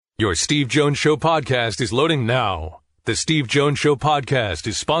Your Steve Jones Show podcast is loading now. The Steve Jones Show podcast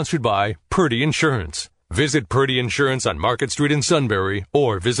is sponsored by Purdy Insurance. Visit Purdy Insurance on Market Street in Sunbury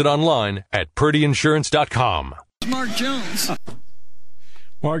or visit online at purdyinsurance.com. Mark Jones.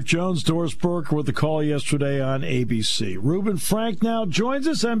 Mark Jones, Doris Burke with the call yesterday on ABC. Reuben Frank now joins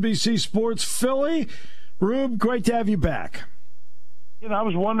us, NBC Sports Philly. Rube, great to have you back. You know, I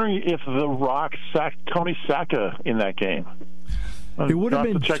was wondering if The Rock sacked Tony Sacca in that game. It would have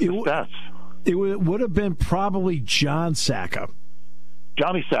been. Check the stats. It would have been probably John Sacca.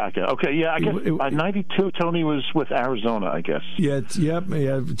 Johnny Sacca. Okay, yeah, I guess by 92, Tony was with Arizona, I guess. Yeah,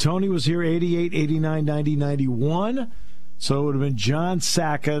 Tony was here 88, 89, 90, 91. So it would have been John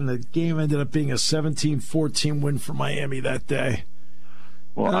Sacca, and the game ended up being a 17-14 win for Miami that day.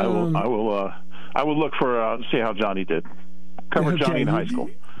 Well, I will look for see how Johnny did. Covered Johnny in high school.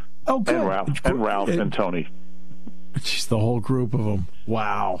 Oh, good. And Ralph and Tony. Jeez, the whole group of them.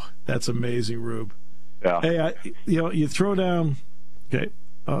 Wow, that's amazing, Rube. Yeah. Hey, you throw down. Okay,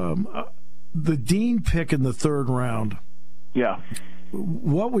 the Dean pick in the third round. Yeah.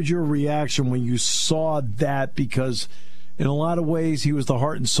 What was your reaction when you saw that? Because in a lot of ways, he was the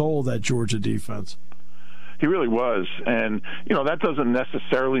heart and soul of that Georgia defense. He really was. And, you know, that doesn't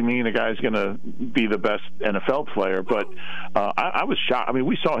necessarily mean a guy's going to be the best NFL player. But I was shocked. I mean,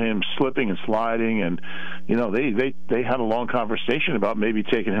 we saw him slipping and sliding. And, you know, they had a long conversation about maybe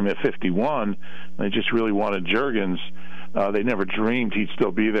taking him at 51. They just really wanted Juergens. They never dreamed he'd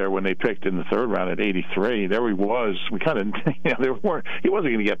still be there when they picked in the third round at 83. There he was. We kind of, he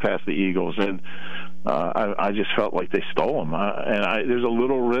wasn't going to get past the Eagles. And I just felt like they stole him. There's a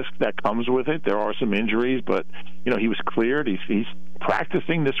little risk that comes with it. There are some injuries, but you know he was cleared. He's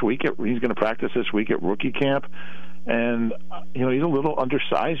practicing this week. He's going to practice this week at rookie camp, and you know he's a little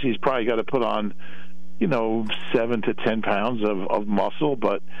undersized. He's probably got to put on 7 to 10 pounds of muscle,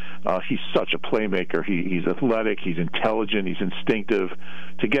 but he's such a playmaker. He's athletic, he's intelligent, he's instinctive.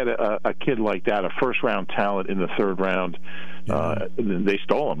 To get a kid like that, a first-round talent in the third round, they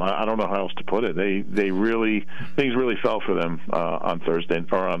stole him. I don't know how else to put it. Things really fell for them on Thursday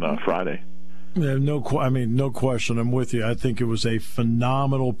or on Friday. Yeah, no question. I'm with you. I think it was a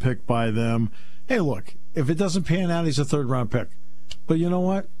phenomenal pick by them. Hey, look, if it doesn't pan out, he's a third-round pick. But you know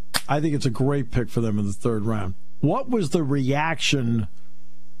what? I think it's a great pick for them in the third round. What was the reaction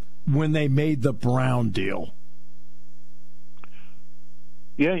when they made the Brown deal?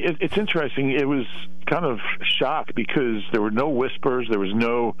 Yeah, it's interesting. It was kind of shock because there were no whispers. There was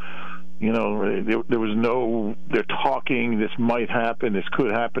no, there was no, they're talking, this might happen, this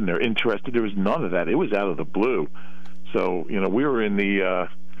could happen, they're interested. There was none of that. It was out of the blue. So, we were in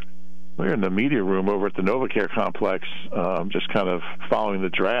the media room over at the NovaCare complex, just kind of following the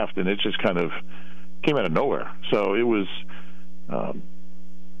draft, and it just kind of came out of nowhere. So it was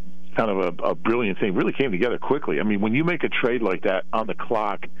kind of a brilliant thing. It really came together quickly. I mean, when you make a trade like that on the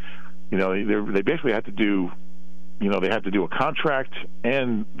clock, they basically had to do, they had to do a contract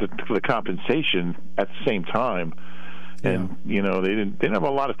and the compensation at the same time, and they didn't have a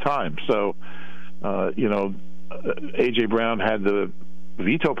lot of time. So A.J. Brown had the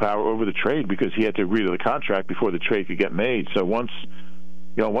veto power over the trade because he had to agree to the contract before the trade could get made. So once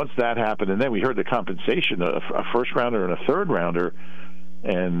that happened, and then we heard the compensation, a first rounder and a third rounder,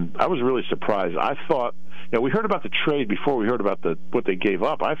 and I was really surprised. I thought, we heard about the trade before we heard about what they gave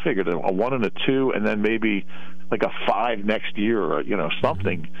up. I figured a 1 and a 2, and then maybe like a 5 next year, or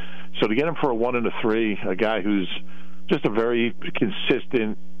something. So to get him for a 1 and a 3, a guy who's just a very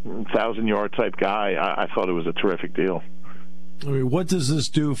consistent 1,000-yard type guy, I thought it was a terrific deal. I mean, what does this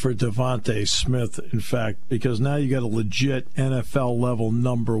do for Devontae Smith, in fact? Because now you got a legit NFL-level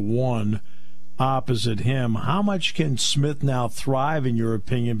number 1 opposite him. How much can Smith now thrive, in your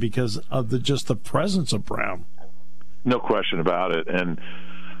opinion, because of the presence of Brown? No question about it. And,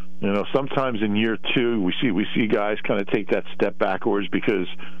 sometimes in year 2, we see guys kind of take that step backwards because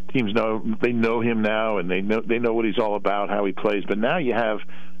teams know him now, and they know what he's all about, how he plays. But now you have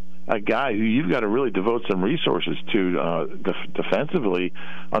a guy who you've got to really devote some resources to defensively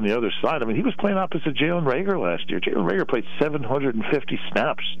on the other side. I mean, he was playing opposite Jalen Reagor last year. Jalen Reagor played 750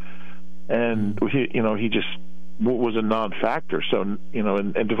 snaps, and he just was a non-factor. So and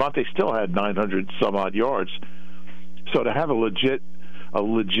Devontae still had 900 some odd yards. So to have a legit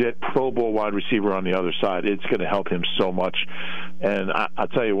Pro Bowl wide receiver on the other side, it's going to help him so much. And I'll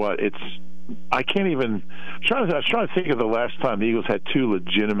tell you what, I was trying to think of the last time the Eagles had 2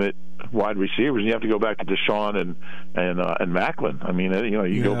 legitimate wide receivers. And you have to go back to Deshaun and Macklin. I mean,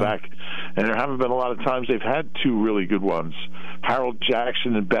 you go back, and there haven't been a lot of times they've had two really good ones. Harold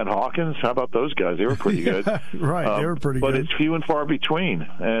Jackson and Ben Hawkins. How about those guys? They were pretty good. Right, they were pretty good. But it's few and far between.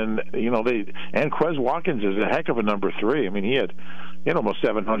 And and Quez Watkins is a heck of a number 3. I mean, he had almost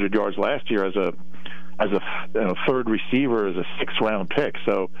 700 yards last year as a third receiver, as a 6th-round pick.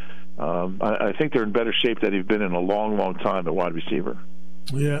 So I think they're in better shape than they've been in a long, long time at wide receiver.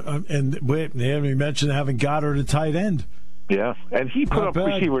 Yeah, and wait, they haven't even mentioned having Goddard at tight end. Yeah, and he put up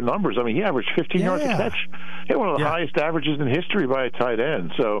receiver numbers. I mean, he averaged 15 yards a catch. He had one of the highest averages in history by a tight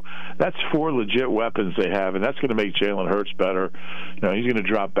end. So that's 4 legit weapons they have, and that's going to make Jalen Hurts better. He's going to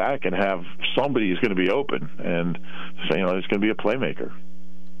drop back and have somebody who's going to be open, and so it's going to be a playmaker.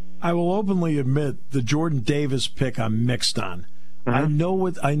 I will openly admit the Jordan Davis pick I'm mixed on.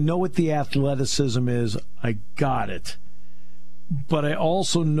 Mm-hmm. I know what the athleticism is. I got it, but I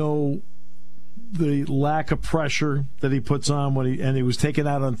also know the lack of pressure that he puts on when he was taken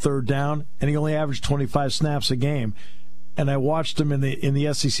out on third down, and he only averaged 25 snaps a game. And I watched him in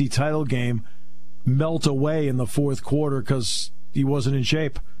the SEC title game melt away in the fourth quarter because he wasn't in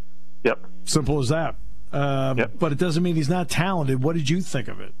shape. Yep, simple as that. But it doesn't mean he's not talented. What did you think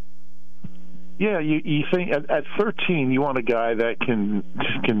of it? Yeah, you think at 13 you want a guy that can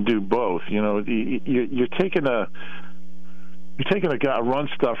do both. You're taking a run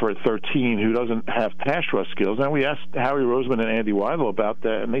stuffer at 13 who doesn't have pass rush skills. Now, we asked Howie Roseman and Andy Weidel about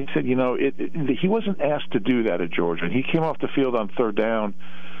that, and they said, he wasn't asked to do that at Georgia. And he came off the field on third down,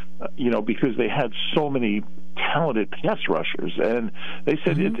 because they had so many talented pass rushers. And they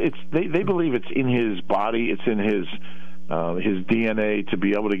said they believe it's in his body, it's in his DNA to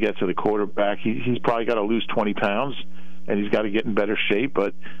be able to get to the quarterback. He's probably got to lose 20 pounds, and he's got to get in better shape.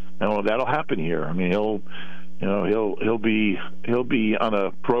 But that'll happen here. I mean, he'll be on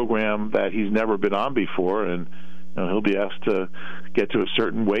a program that he's never been on before, and he'll be asked to get to a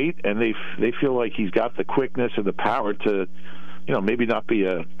certain weight, and they feel like he's got the quickness and the power to, maybe not be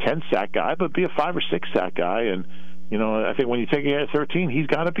a 10-sack guy, but be a 5 or 6-sack guy. And I think when you take it at 13, he's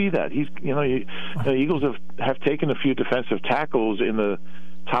got to be that. The Eagles have taken a few defensive tackles in the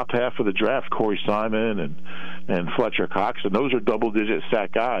top half of the draft, Corey Simon and Fletcher Cox, and those are double-digit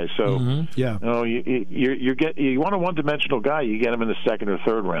sack guys. So, you want a one-dimensional guy, you get him in the second or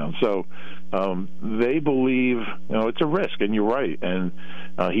third round. So, they believe it's a risk, and you're right. And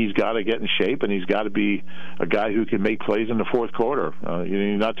he's got to get in shape, and he's got to be a guy who can make plays in the fourth quarter.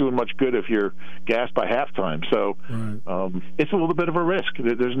 You're not doing much good if you're gassed by halftime. So, it's a little bit of a risk.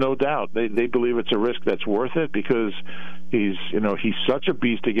 There's no doubt. They believe it's a risk that's worth it because he's such a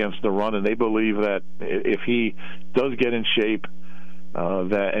beast against the run, and they believe that if he does get in shape,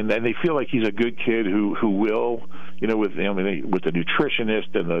 and they feel like he's a good kid who will, with the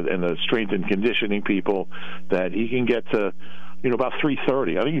nutritionist and the strength and conditioning people, that he can get to about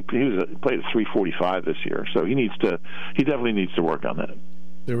 330. I think he played at 345 this year, so he definitely needs to work on that.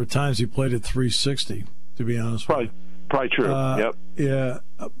 There were times he played at 360, to be honest. Probably true. Yep. Yeah,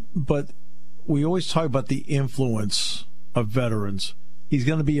 but we always talk about the influence of veterans. He's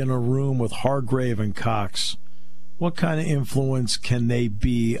going to be in a room with Hargrave and Cox. What kind of influence can they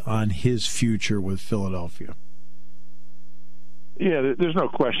be on his future with Philadelphia? Yeah, there's no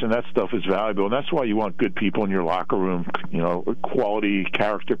question that stuff is valuable, and that's why you want good people in your locker room, quality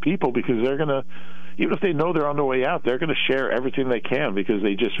character people, because they're going to, even if they know they're on their way out, they're going to share everything they can because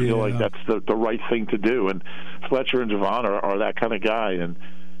they just feel like that's the right thing to do. And Fletcher and Javon are that kind of guy, and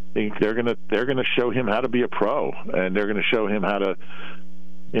they're going to show him how to be a pro, and they're going to show him how to,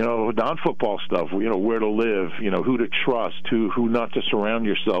 non-football stuff, where to live, who to trust, who not to surround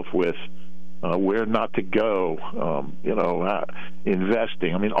yourself with, where not to go,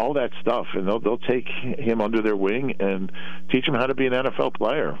 investing. I mean, all that stuff, and they'll take him under their wing and teach him how to be an NFL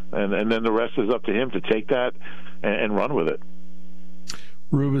player, and then the rest is up to him to take that and run with it.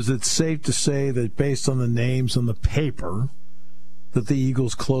 Rube, is it safe to say that based on the names on the paper that the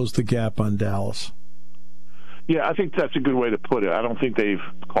Eagles closed the gap on Dallas? Yeah, I think that's a good way to put it. I don't think they've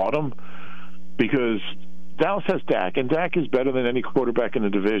caught him because Dallas has Dak, and Dak is better than any quarterback in the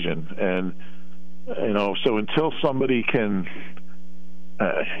division. And, so until somebody can,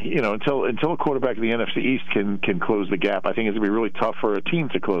 until a quarterback in the NFC East can close the gap, I think it's going to be really tough for a team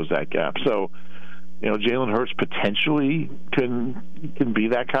to close that gap. So, Jalen Hurts potentially can be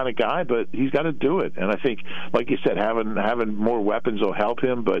that kind of guy, but he's got to do it. And I think, like you said, having more weapons will help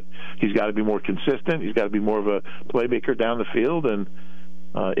him, but he's got to be more consistent. He's got to be more of a playmaker down the field. And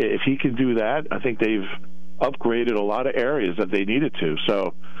if he can do that, I think they've upgraded a lot of areas that they needed to.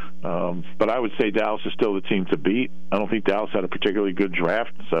 So, But I would say Dallas is still the team to beat. I don't think Dallas had a particularly good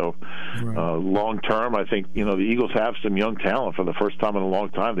draft. So long term, I think the Eagles have some young talent for the first time in a long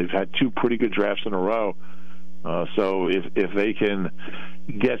time. They've had 2 pretty good drafts in a row. So if they can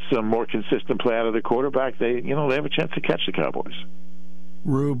get some more consistent play out of the quarterback, they have a chance to catch the Cowboys.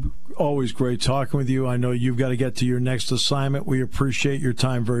 Rube, always great talking with you. I know you've got to get to your next assignment. We appreciate your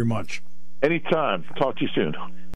time very much. Anytime. Talk to you soon.